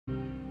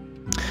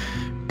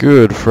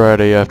Good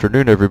Friday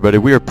afternoon, everybody.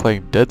 We are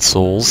playing Dead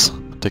Souls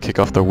to kick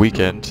off the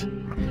weekend,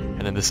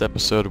 and in this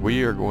episode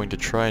we are going to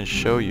try and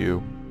show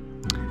you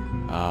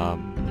a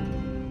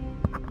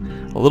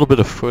little bit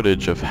of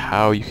footage of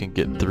how you can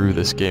get through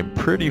this game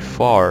pretty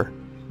far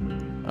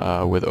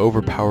with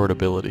overpowered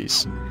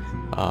abilities.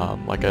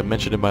 Like I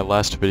mentioned in my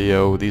last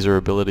video, these are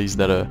abilities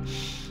that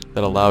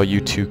allow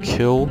you to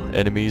kill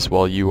enemies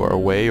while you are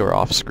away or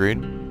off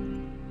screen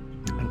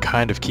and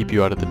kind of keep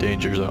you out of the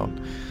danger zone.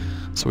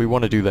 So we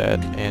want to do that,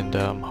 and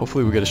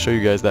hopefully we get to show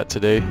you guys that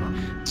today.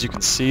 As you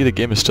can see, the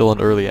game is still in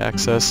early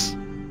access.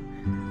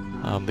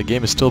 The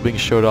game is still being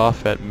showed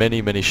off at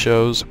many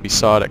shows. We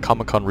saw it at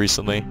Comic-Con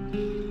recently,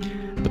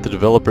 but the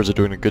developers are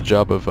doing a good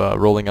job of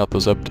rolling out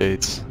those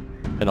updates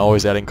and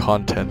always adding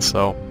content,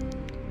 so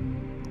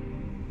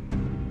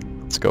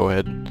let's go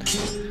ahead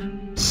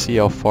and see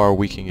how far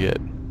we can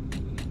get.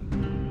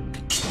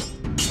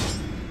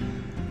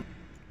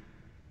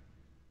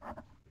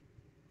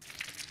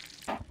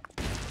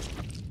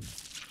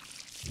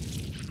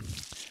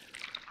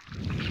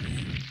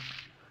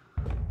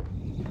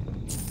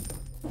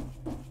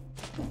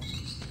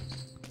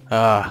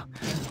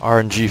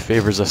 RNG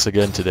favors us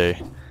again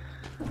today.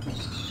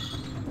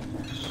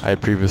 I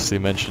had previously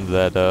mentioned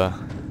that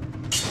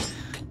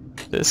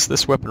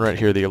this weapon right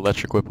here, the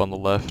electric whip on the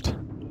left,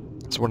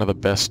 is one of the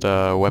best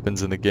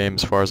weapons in the game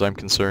as far as I'm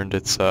concerned.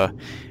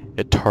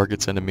 It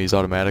targets enemies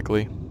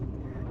automatically.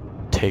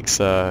 Takes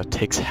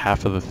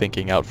half of the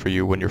thinking out for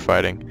you when you're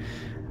fighting,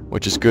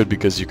 which is good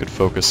because you can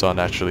focus on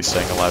actually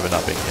staying alive and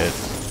not being hit.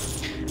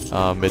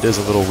 It is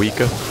a little weak.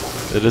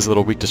 It is a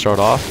little weak to start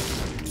off.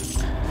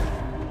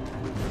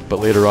 But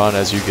later on,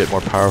 as you get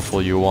more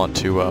powerful, you want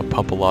to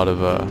pump a lot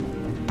of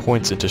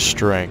points into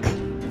strength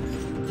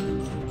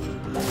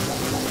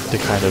to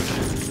kind of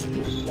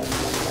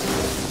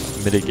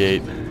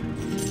mitigate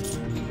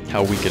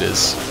how weak it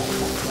is.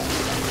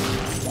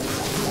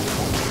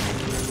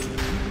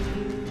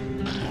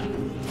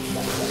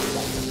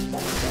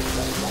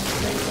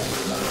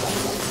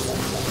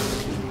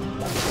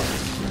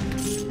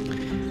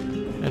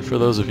 And for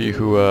those of you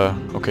who,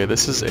 okay,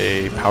 this is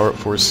a power up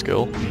force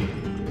skill.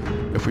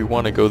 If we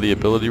want to go the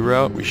ability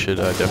route, we should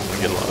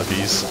definitely get a lot of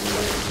these.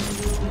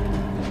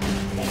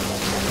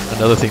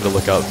 Another thing to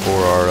look out for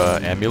are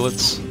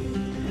amulets,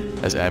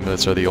 as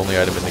amulets are the only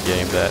item in the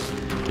game that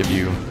give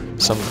you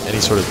any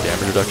sort of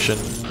damage reduction.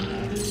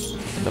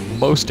 And the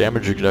most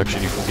damage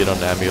reduction you can get on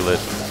an amulet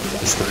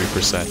is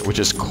 3%, which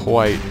is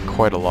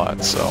quite a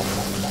lot. So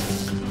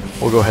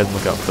we'll go ahead and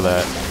look out for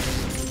that,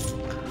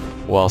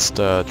 whilst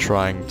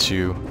trying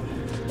to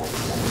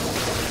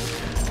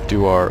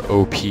do our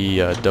OP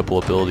double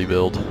ability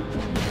build, so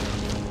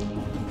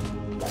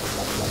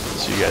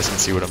you guys can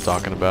see what I'm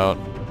talking about.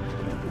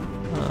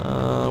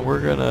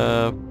 We're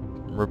gonna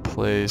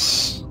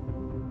replace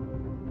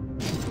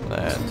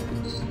that.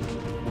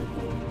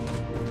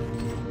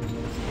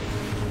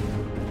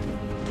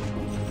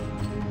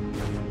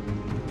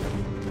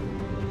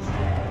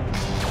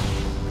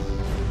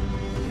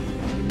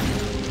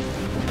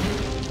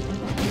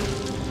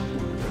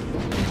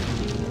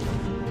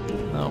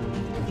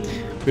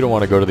 We don't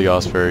want to go to the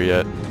Osfair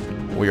yet.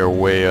 We are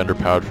way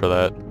underpowered for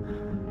that.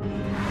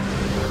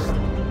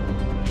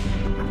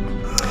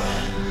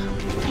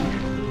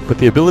 But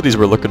the abilities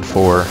we're looking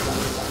for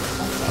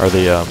are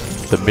the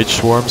midge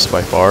swarms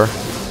by far.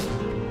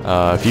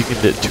 If you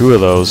can get 2 of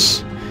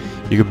those,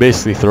 you can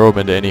basically throw them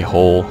into any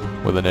hole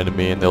with an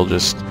enemy and they'll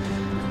just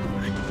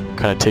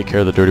kind of take care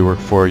of the dirty work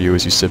for you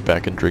as you sit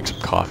back and drink some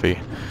coffee.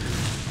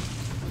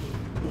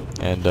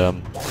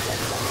 And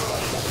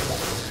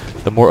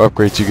the more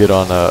upgrades you get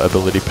on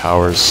ability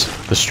powers,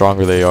 the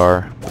stronger they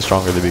are, the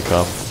stronger they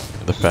become,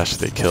 and the faster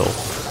they kill.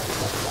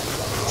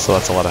 So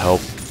that's a lot of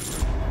help.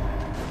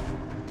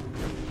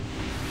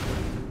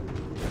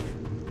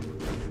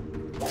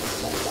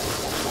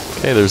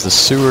 Okay, there's the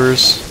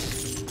sewers.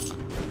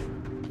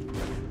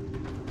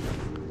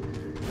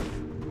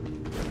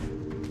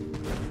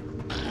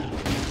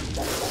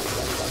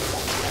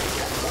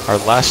 Our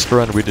last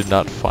run we did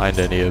not find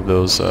any of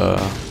those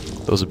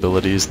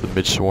abilities, the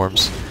midge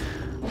swarms.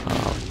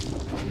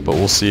 But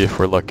we'll see if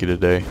we're lucky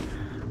today.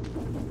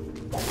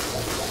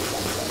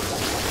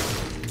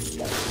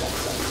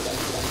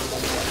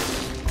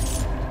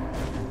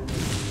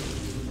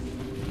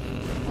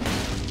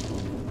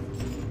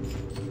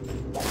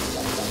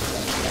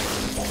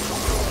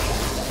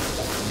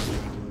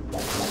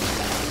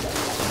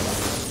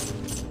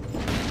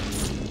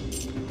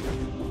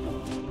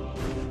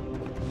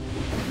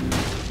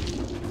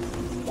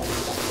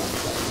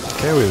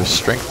 Okay, we have a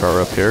strength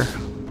power up here.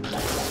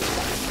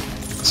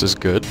 This is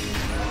good.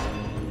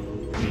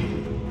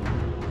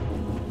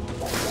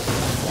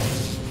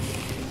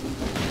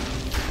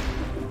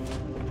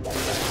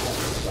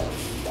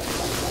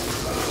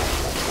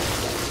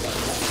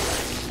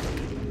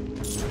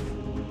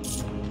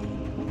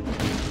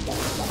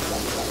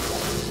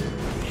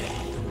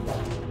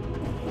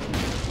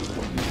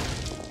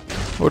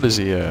 What does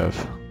he have?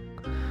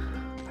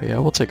 Yeah,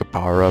 we'll take a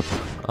power up.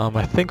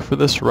 I think for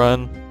this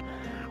run,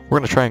 We're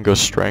going to try and go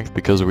strength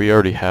because we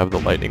already have the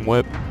lightning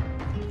whip.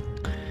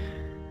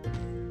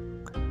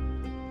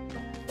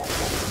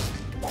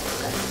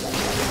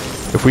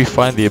 If we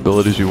find the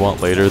abilities we want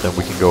later, then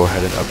we can go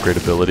ahead and upgrade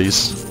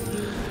abilities.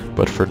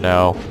 But for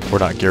now, we're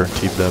not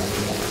guaranteed them.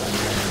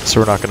 So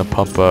we're not going to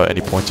pump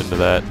any points into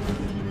that.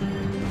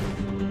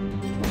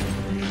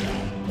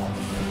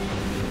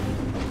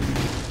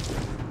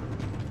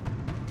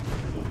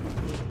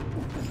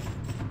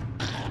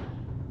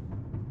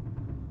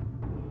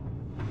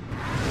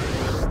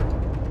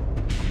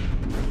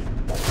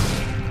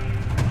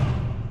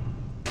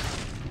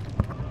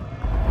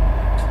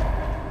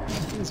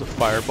 There's a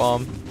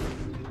firebomb.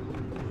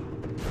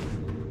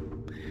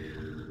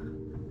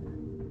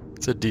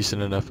 It's a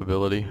decent enough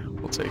ability.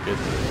 We'll take it.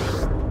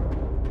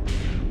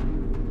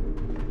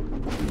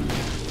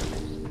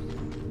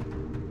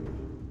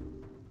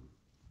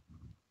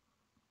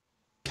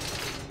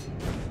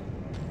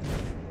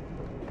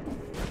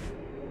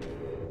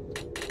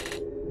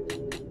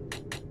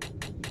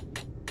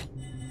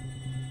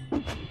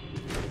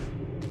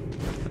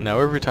 Now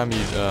every time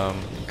you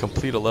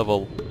complete a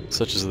level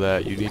such as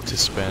that, you need to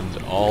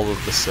spend all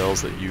of the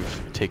cells that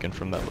you've taken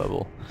from that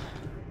level.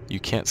 You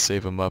can't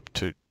save them up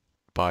to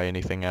buy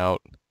anything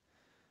out.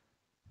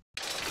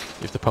 You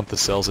have to pump the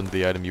cells into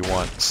the item you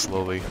want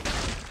slowly.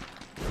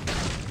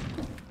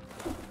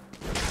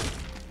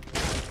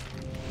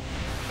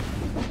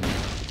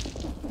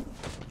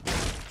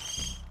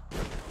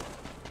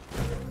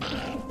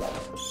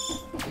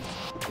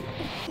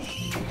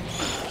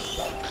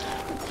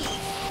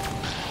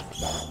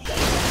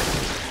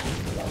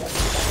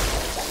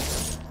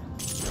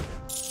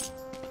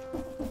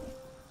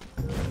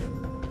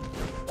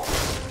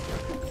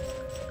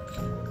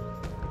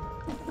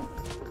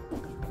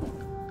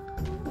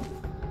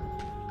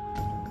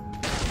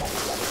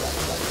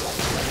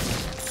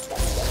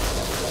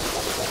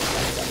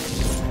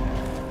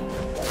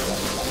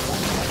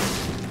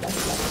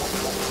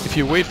 If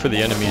you wait for the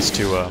enemies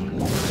to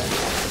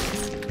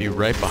be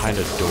right behind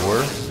a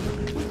door,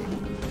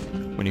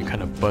 when you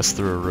kind of bust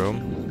through a room,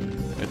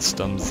 it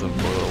stuns them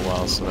for a little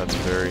while, so that's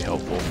very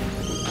helpful.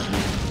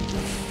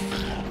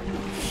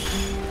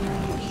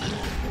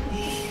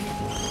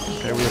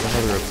 Okay, we have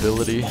another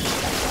ability.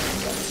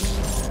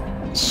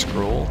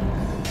 Scroll.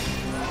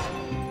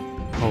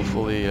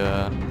 Hopefully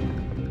it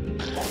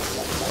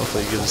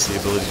gives us the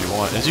abilities you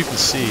want. As you can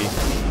see,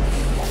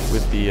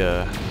 with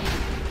the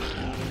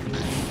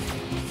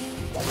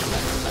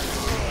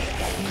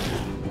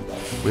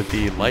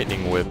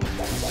lightning whip,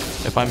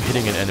 if I'm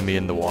hitting an enemy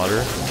in the water,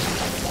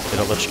 it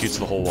electrocutes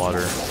the whole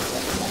water,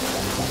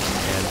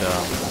 and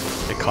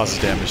it causes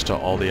damage to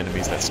all the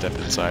enemies that step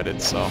inside it,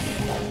 so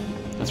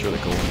that's really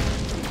cool.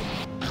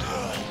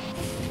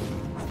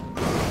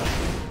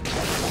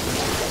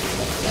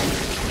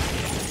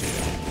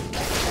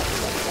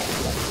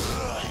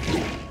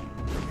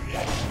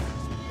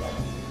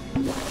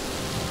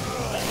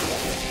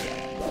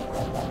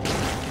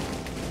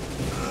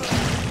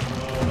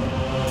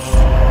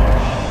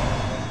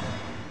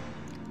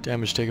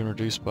 Damage taken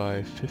reduced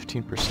by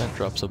 15%,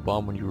 drops a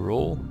bomb when you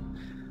roll.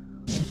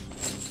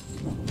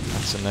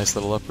 That's a nice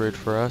little upgrade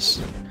for us.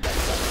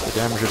 The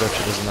damage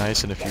reduction is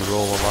nice, and if you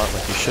roll a lot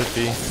like you should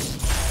be,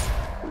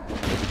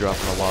 you'll be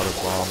dropping a lot of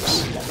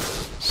bombs.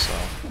 So.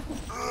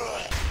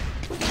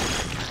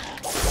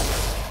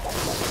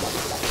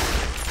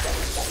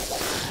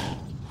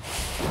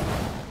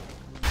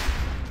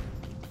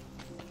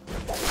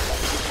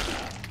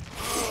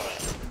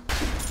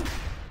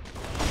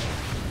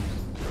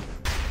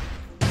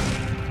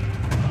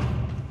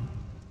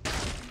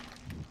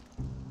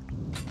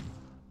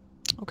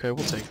 Okay,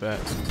 we'll take that.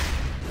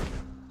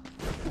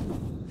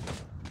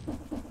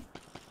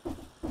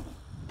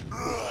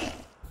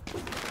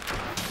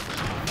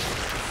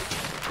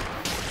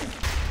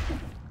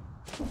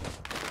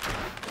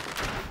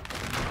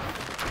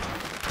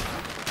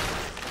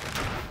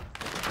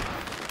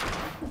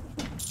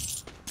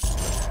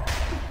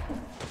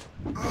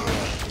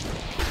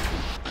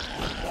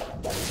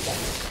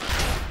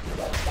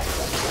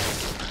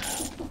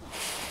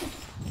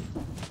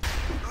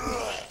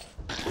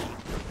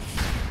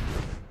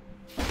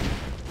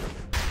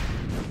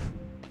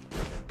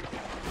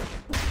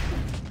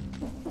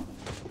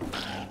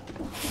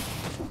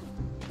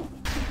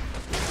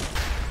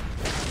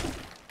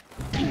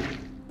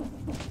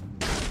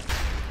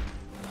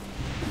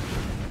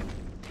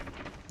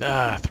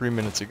 Ah, 3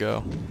 minutes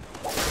ago. A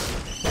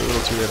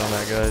little too late on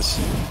that, guys.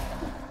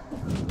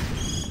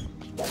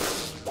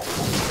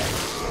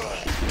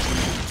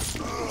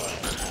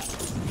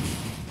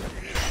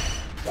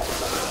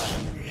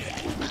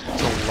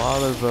 There's a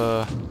lot of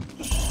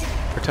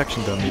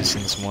protection dummies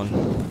in this one.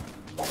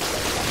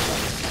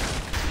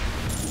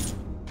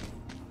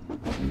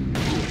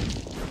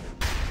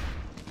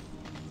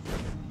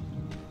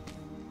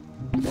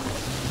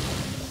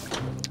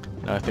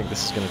 Now I think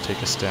this is going to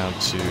take us down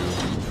to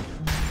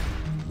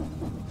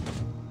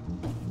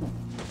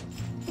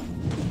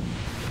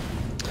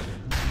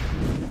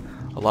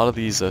a lot of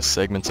these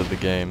segments of the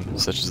game,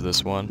 such as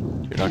this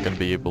one. You're not going to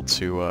be able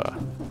to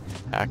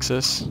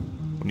access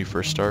when you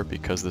first start,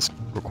 because this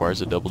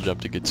requires a double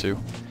jump to get to,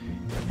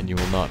 and you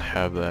will not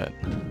have that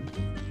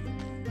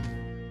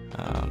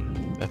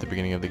at the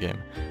beginning of the game.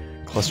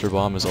 Cluster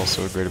Bomb is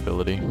also a great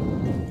ability.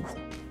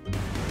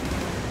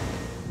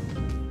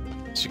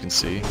 As you can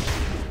see,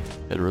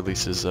 it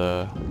releases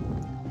 4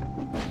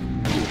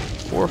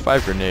 or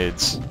 5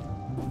 grenades.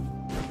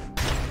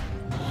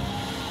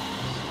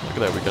 Look at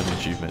that, we got an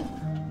achievement.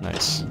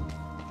 Nice.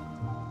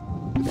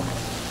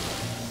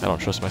 I don't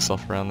trust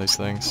myself around these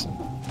things.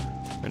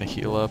 I'm gonna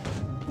heal up.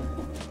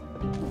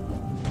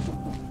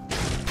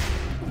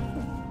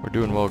 We're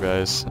doing well,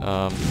 guys.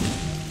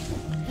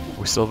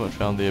 We still haven't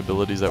found the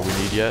abilities that we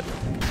need yet.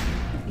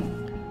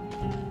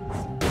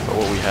 But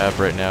what we have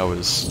right now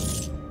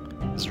is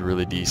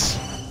really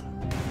decent.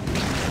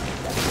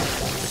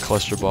 The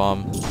Cluster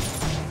Bomb,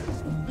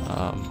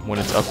 when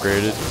it's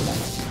upgraded,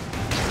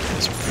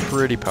 is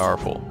pretty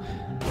powerful.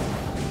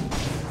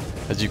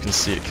 As you can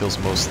see, it kills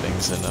most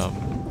things in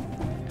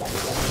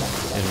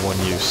one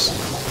use.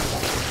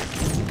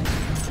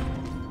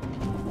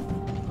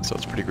 So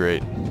it's pretty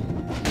great.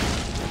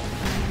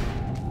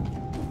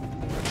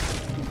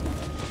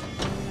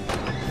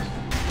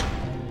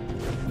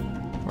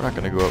 We're not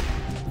gonna go up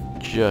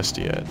just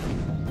yet.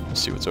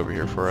 Let's see what's over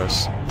here for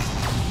us.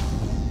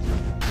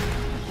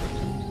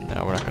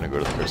 No, we're not gonna go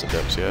to the prison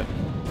depths yet.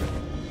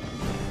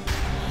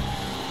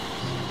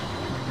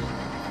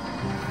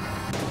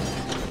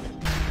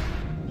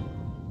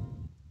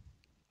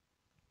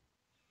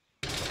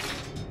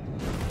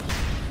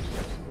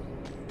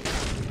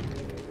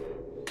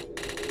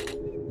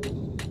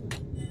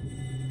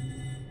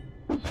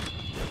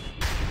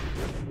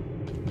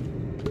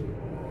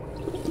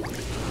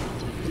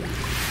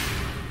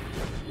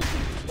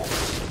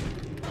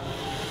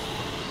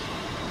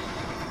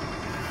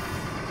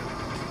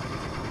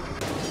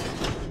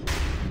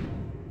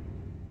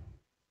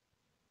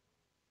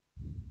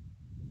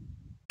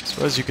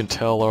 So as you can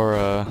tell,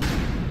 our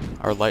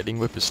lightning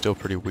whip is still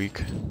pretty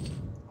weak.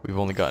 We've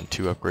only gotten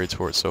 2 upgrades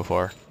for it so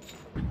far.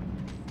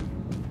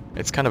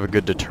 It's kind of a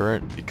good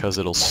deterrent because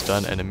it'll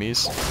stun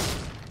enemies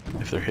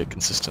if they're hit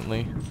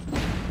consistently.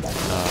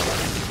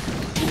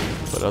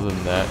 But other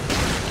than that,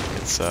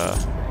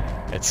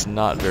 it's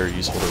not very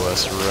useful to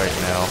us right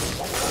now.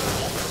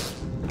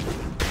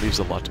 It leaves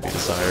a lot to be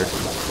desired.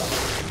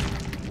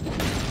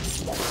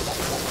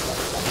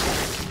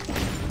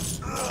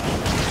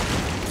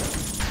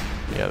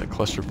 Yeah, the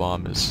Cluster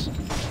Bomb is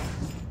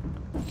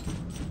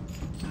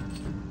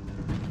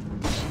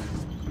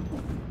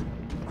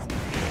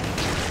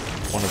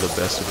one of the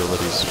best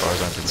abilities as far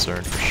as I'm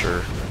concerned, for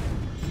sure.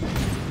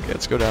 Okay,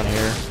 let's go down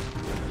here.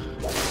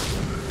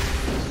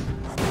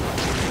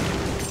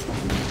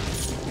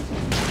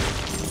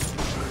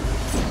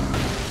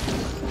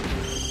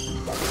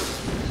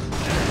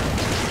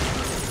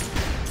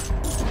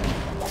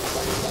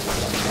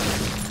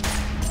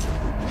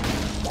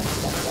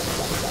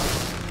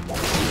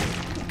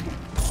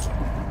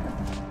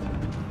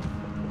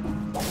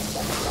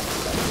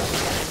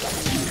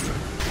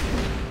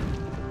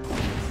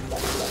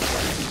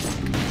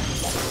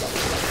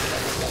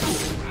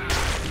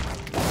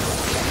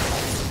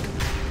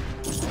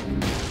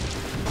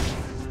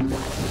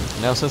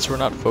 Now, since we're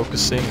not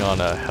focusing on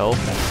health,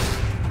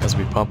 as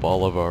we pump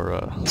all of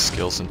our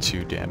skills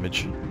into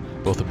damage,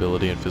 both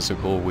ability and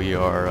physical, we're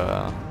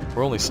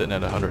only sitting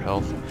at 100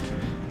 health,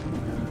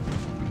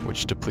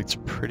 which depletes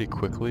pretty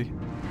quickly.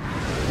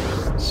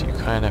 So you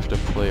kind of have to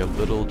play a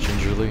little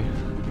gingerly.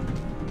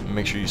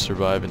 Make sure you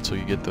survive until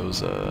you get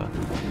those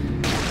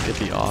get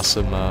the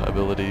awesome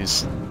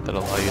abilities that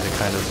allow you to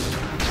kind of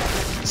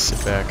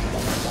sit back.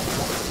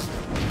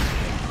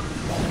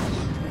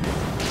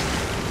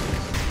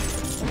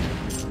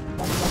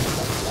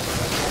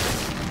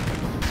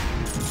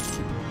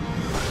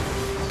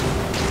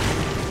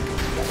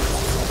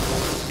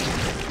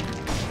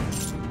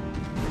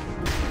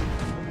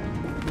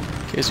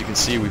 Okay, as you can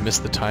see, we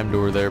missed the time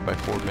door there by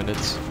 4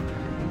 minutes.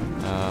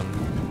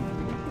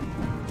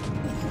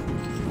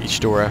 Each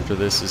door after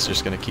this is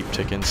just going to keep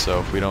ticking, so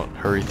if we don't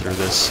hurry through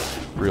this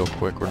real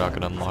quick, we're not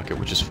going to unlock it,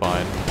 which is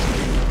fine.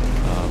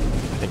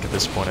 I think at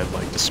this point I'd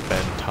like to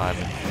spend time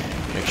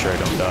and make sure I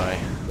don't die.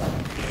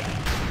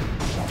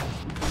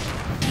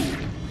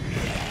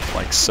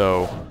 Like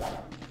so.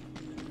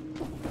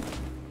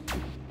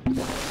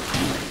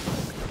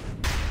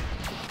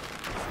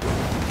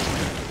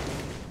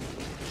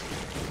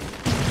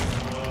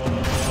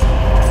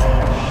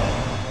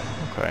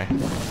 Okay.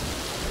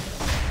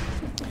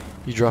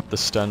 You drop the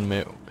stun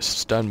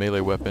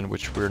melee weapon,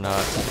 which we're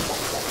not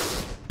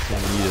in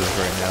need of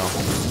right now.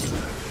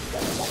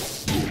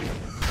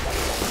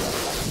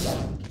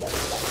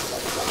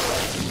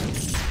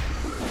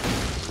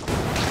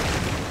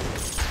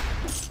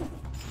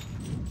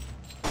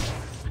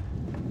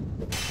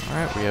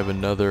 Alright, we have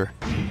another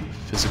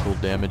physical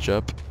damage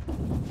up.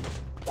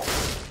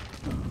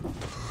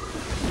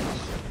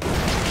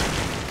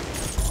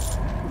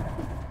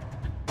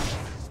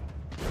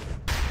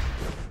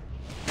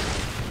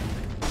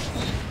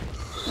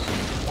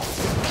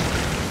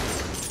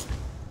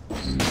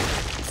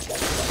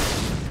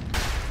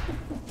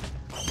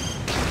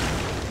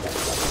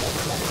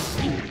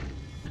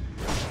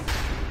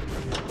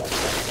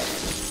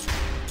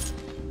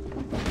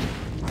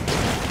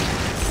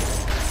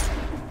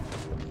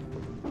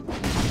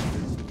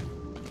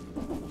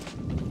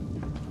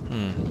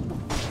 Okay,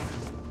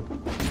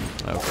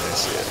 I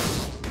see it.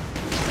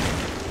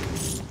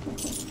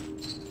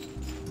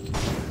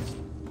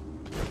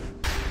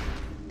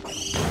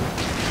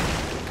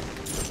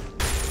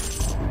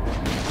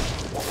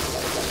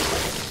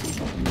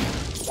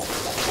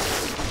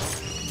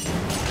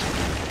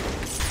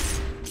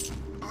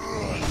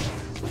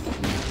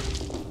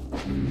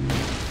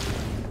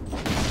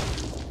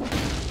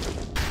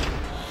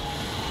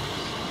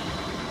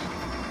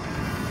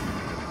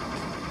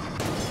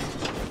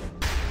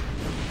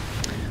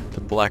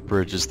 Black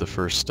Bridge is the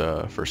first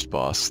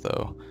boss,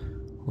 though.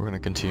 We're gonna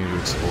continue to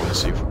explore and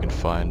see if we can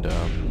find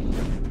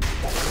anything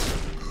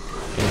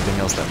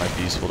else that might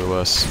be useful to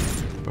us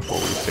before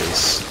we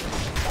face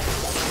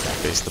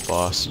the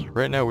boss.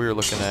 Right now we are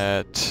looking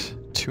at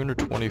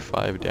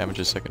 225 damage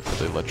a second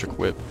for the electric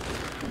whip.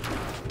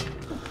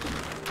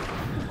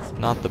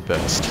 Not the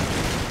best,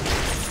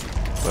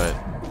 but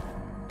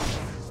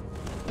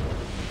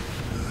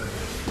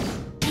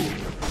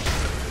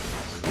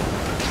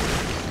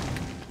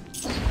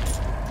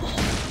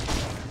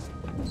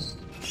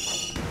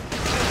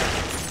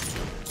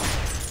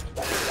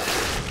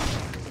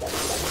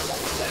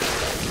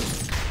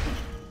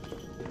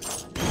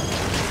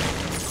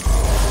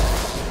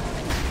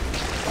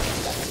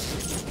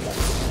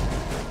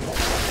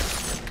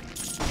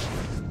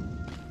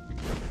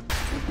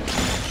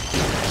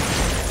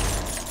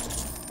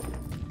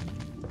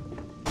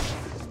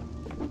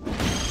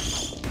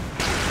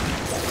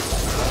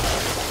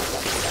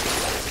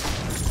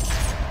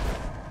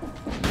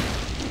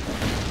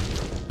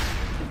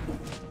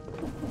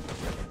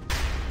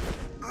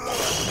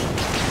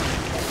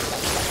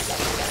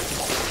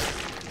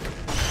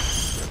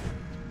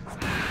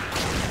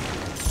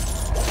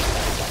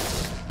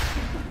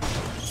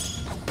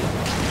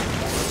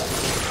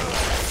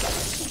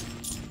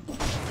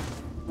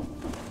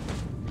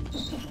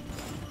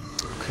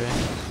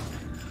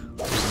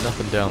there's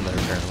nothing down there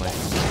apparently.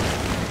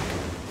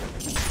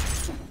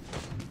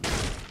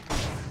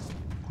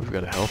 We've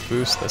got a health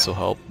boost, this'll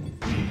help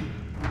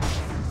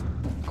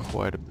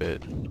quite a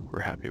bit. We're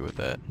happy with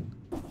that.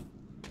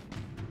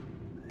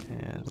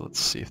 And let's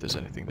see if there's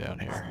anything down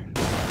here.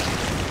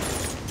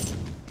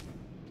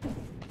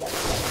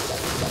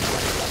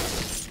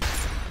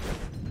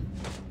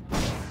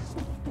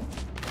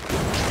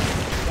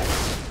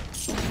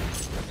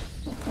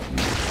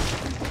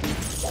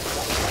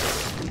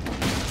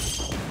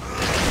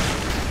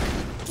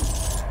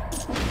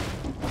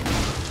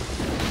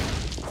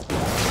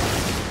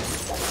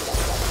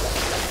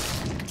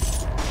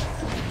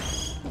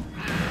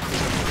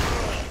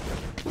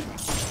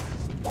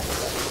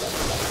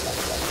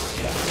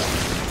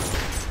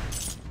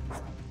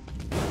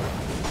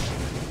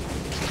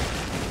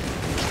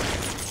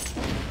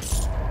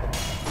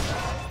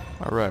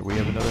 Alright, we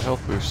have another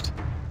health boost.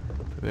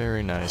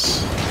 Very nice.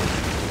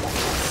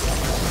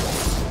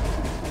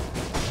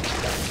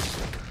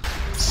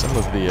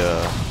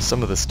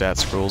 Some of the stat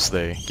scrolls,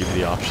 they give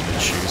you the option to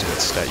choose what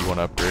stat you want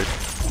to upgrade.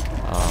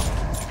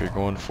 If you're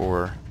going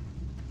for...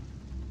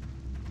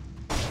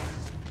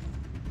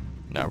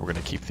 No, we're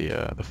gonna keep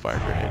the fire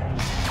grenade.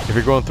 If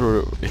you're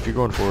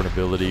going for an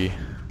ability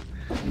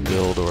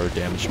build or a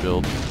damage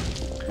build,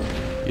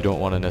 you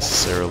don't want to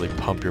necessarily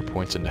pump your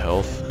points into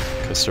health,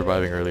 because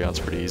surviving early on is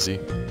pretty easy.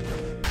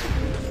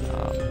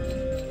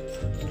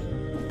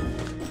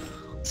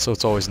 So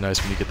it's always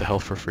nice when you get the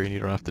health for free and you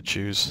don't have to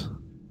choose.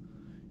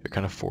 You're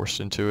kind of forced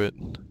into it.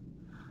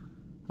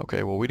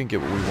 Okay, well we didn't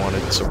get what we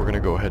wanted, so we're going to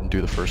go ahead and do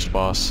the first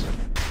boss.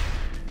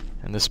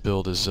 And this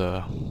build is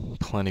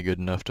plenty good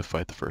enough to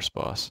fight the first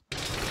boss.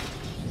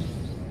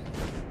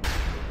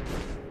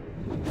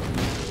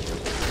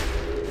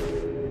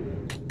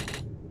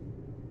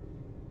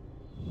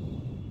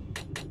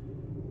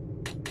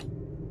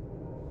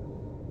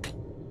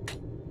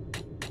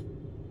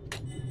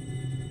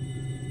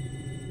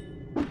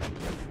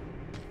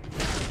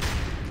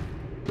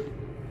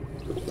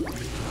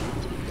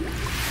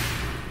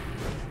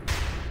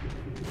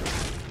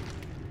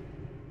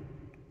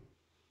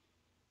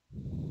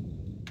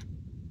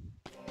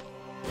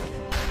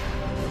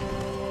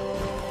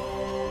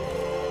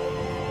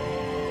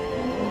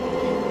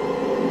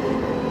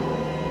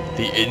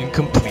 The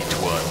incomplete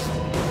one.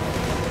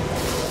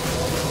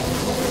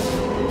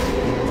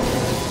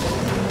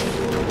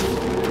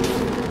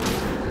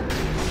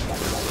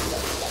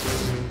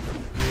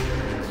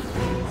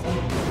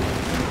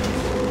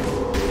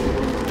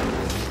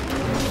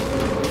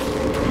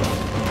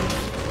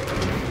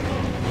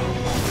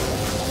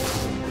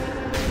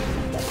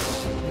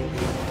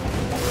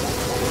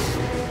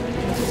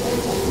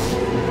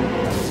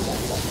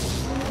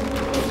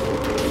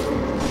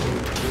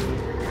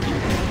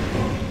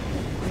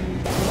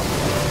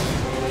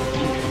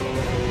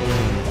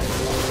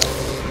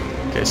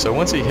 Okay, so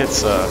once he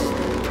hits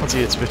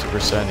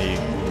 50%,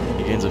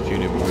 he gains a few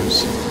new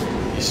moves.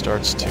 He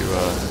starts to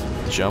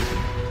jump,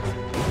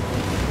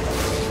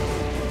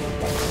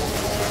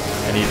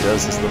 and he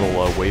does this little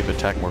wave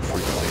attack more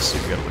frequently, so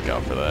you gotta look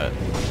out for that.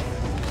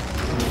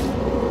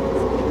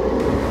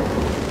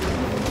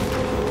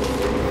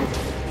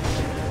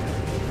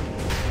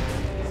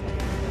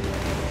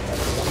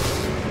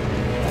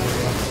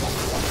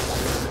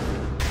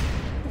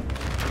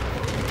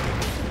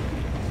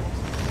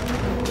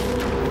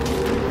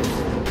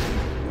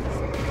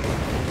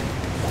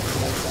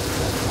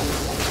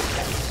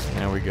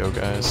 go,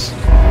 guys.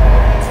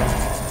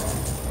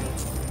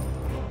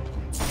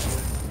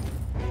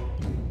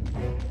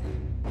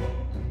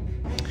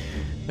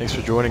 Thanks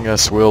for joining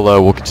us. We'll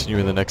continue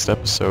in the next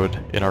episode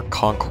in our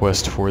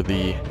conquest for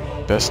the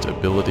best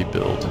ability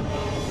build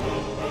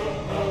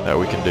that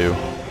we can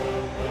do.